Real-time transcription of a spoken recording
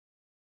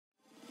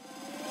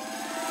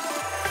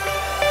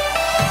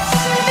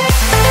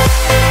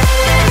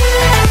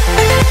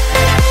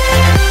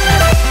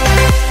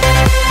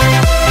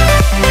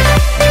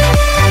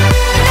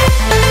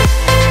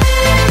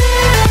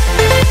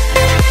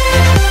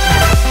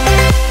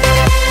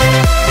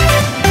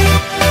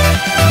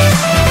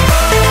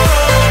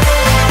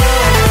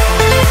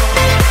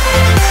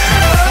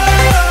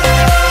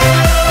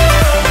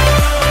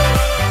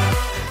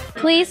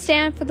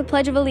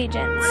Pledge of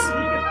Allegiance.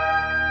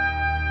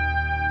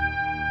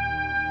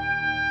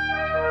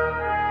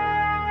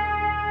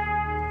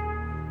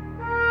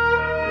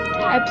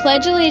 I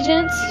pledge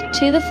allegiance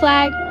to the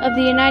flag of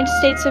the United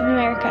States of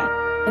America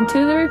and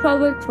to the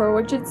republic for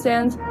which it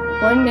stands,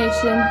 one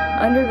nation,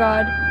 under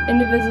God,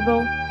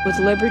 indivisible, with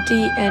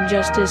liberty and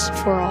justice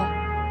for all.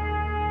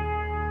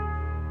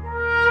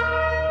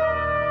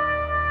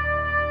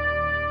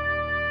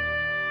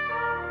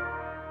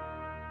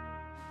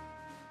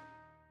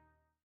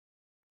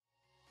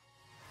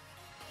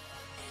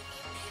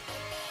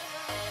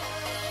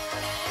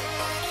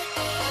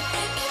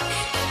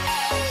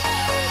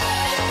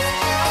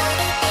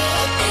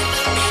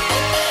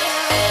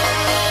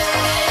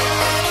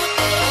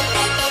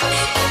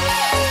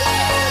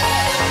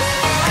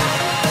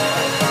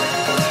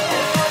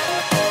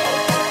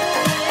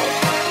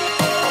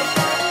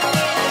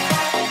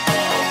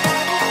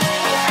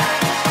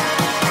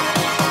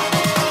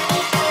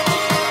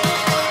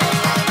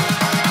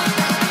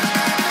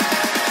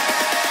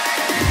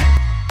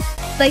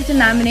 I'd like to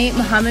nominate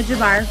Muhammad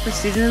Jabbar for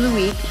Student of the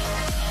Week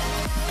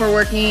for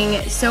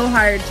working so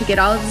hard to get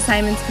all his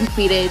assignments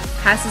completed,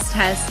 pass his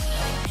tests,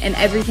 and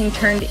everything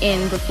turned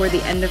in before the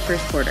end of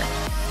first quarter.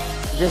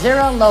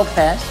 Jazira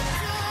Lopez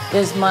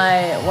is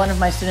one of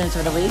my Students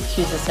of the Week.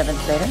 She's a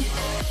 7th grader.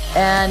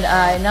 And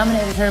I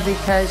nominated her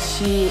because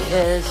she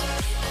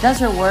does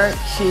her work,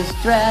 she's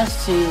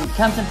dressed, she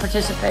comes and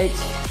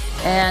participates,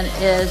 and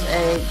is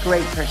a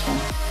great person.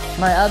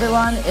 My other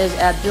one is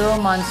Abdul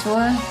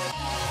Mansour.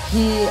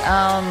 He,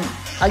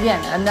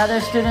 again, another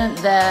student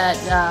that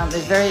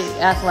is very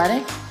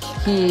athletic.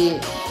 He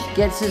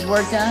gets his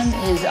work done,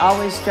 is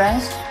always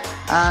stressed,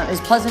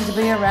 is pleasant to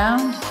be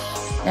around,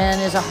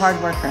 and is a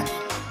hard worker.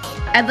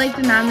 I'd like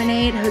to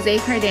nominate Jose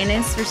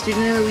Cardenas for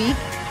Student of the Week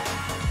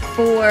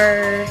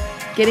for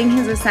getting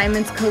his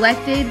assignments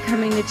collected,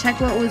 coming to check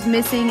what was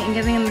missing, and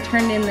getting them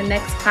turned in the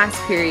next class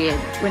period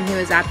when he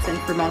was absent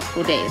for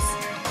multiple days.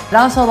 I'd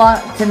also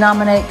like to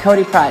nominate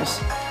Cody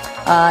Price.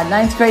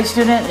 9th grade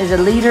student, is a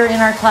leader in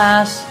our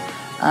class,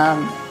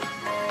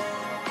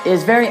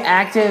 is very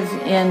active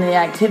in the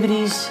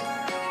activities,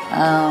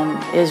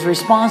 is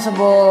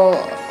responsible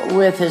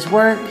with his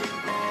work,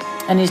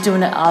 and he's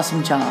doing an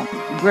awesome job.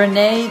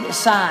 Granite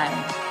Sai.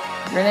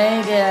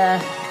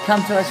 Granite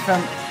comes to us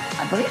from,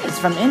 I believe it's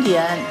from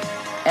India,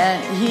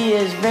 and he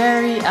is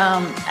very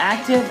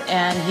active,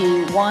 and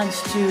he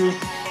wants to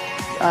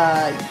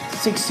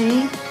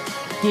succeed.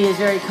 He is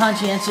very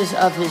conscientious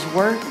of his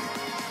work.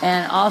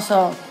 And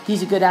also,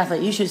 he's a good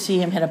athlete. You should see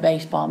him hit a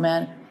baseball,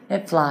 man.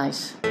 It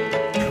flies.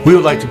 We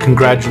would like to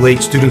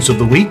congratulate Students of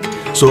the Week.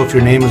 So if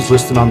your name is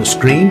listed on the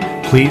screen,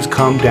 please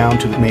come down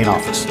to the main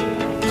office.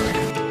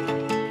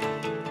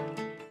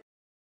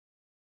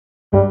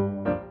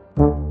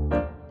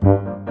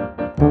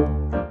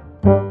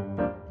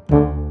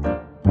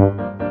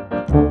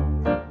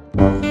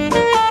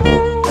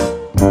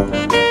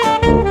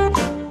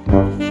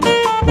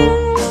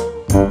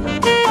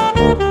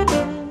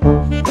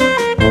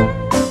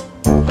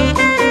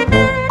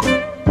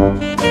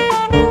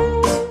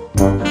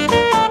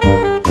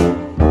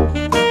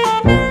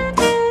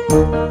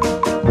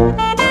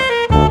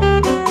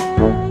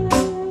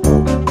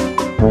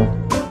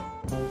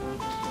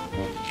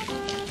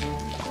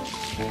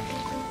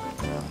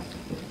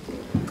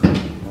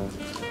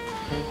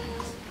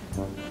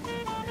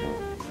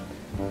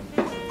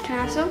 Can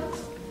I have some?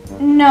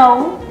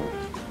 No.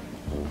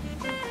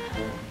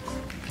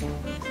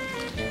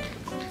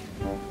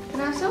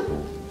 Can I have some?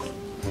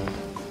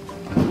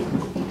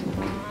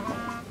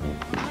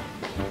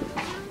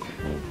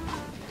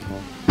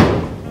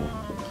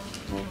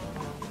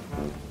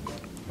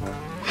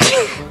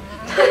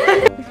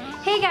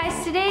 Hey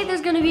guys, today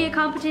there's going to be a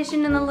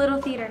competition in the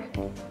Little Theater.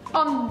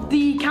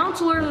 The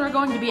counselors are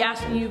going to be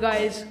asking you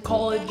guys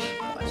college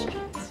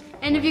questions.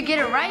 And if you get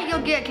it right,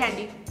 you'll get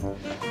candy.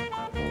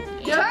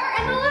 Get burnt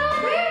in the Little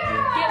Theater!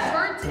 Get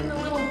burnt in the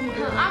Little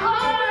Theater. I'm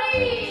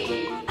hungry!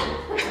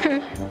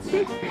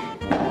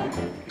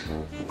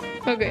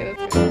 Okay,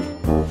 that's good.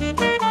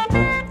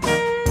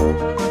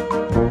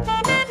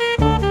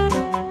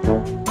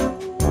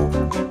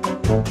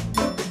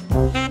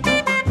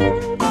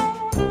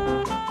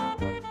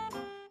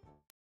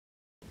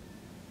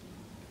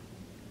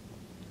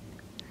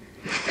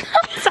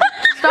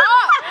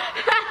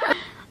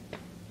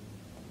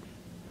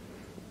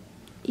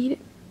 Eat it.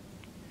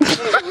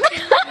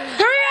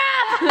 Hurry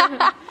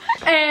up!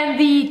 And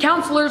the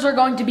counselors are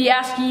going to be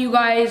asking you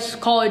guys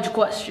college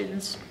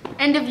questions.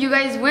 And if you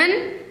guys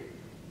win,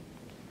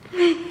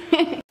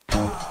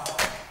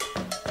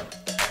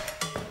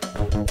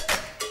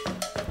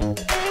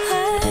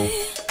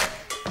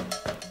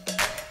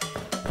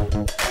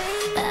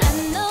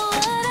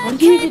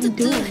 What are you even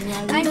doing?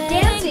 I'm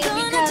dancing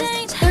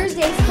because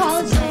Thursday's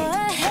college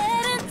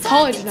night.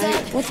 College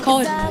night? What's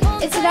college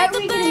night? It's a night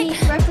where you get to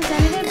meet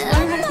representatives,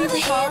 learn how to be for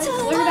college,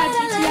 learn about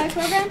GTI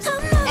programs,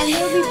 and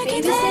there will be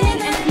babysitting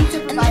and pizza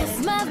provided.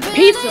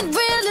 Pizza?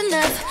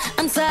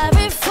 I'm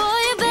sorry for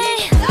you,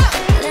 babe.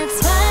 Let's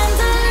find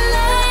the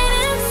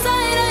light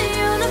inside our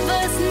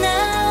universe now.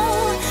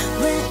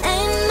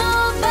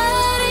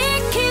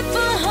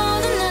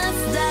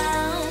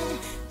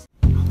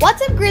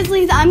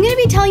 Grizzlies, I'm going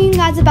to be telling you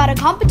guys about a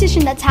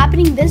competition that's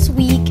happening this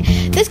week.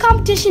 This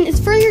competition is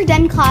for your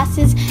den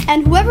classes,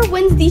 and whoever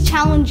wins these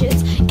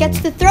challenges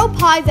gets to throw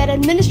pies at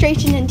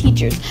administration and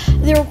teachers.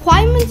 The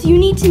requirements you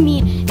need to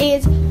meet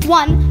is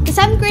 1. The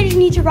 7th graders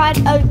need to write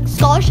a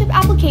scholarship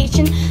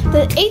application,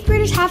 the 8th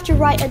graders have to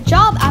write a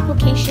job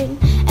application,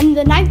 and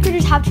the 9th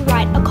graders have to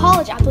write a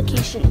college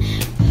application.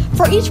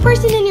 For each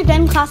person in your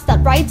den class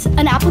that writes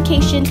an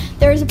application,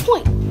 there is a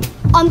point.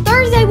 On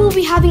Thursday, we'll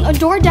be having a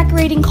door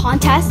decorating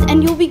contest,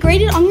 and you'll be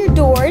graded on your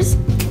doors.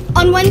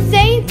 On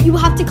Wednesday, you will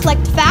have to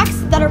collect facts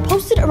that are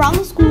posted around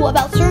the school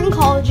about certain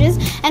colleges,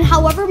 and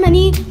however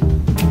many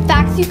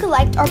facts you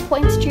collect are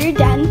points to your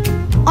den.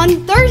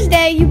 On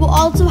Thursday, you will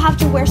also have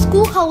to wear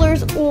school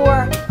colors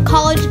or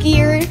college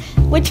gear,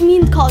 which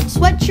means college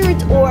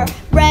sweatshirts, or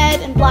red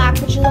and black,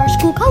 which are our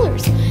school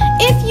colors.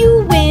 If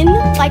you win,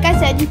 like I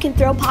said, you can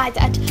throw pies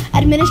at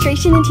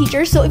administration and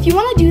teachers. So if you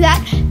want to do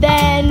that,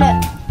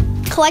 then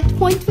collect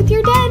points with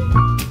your den.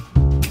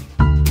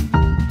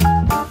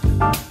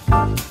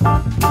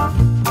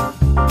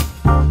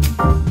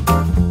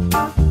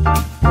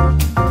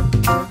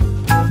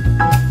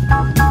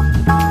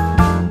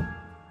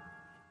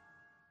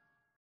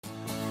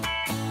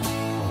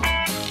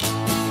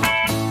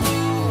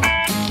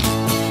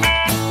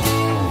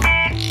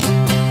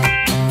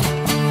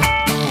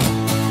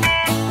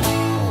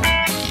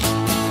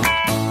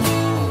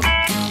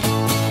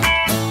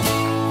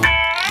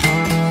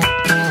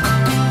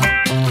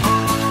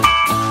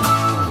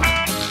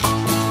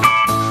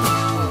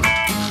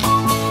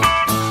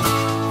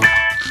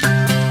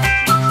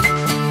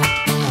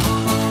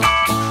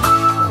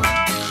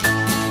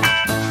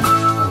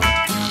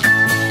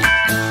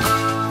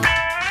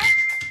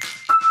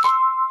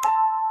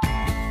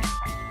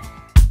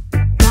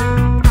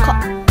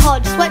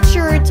 College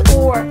sweatshirts,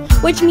 or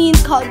which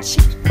means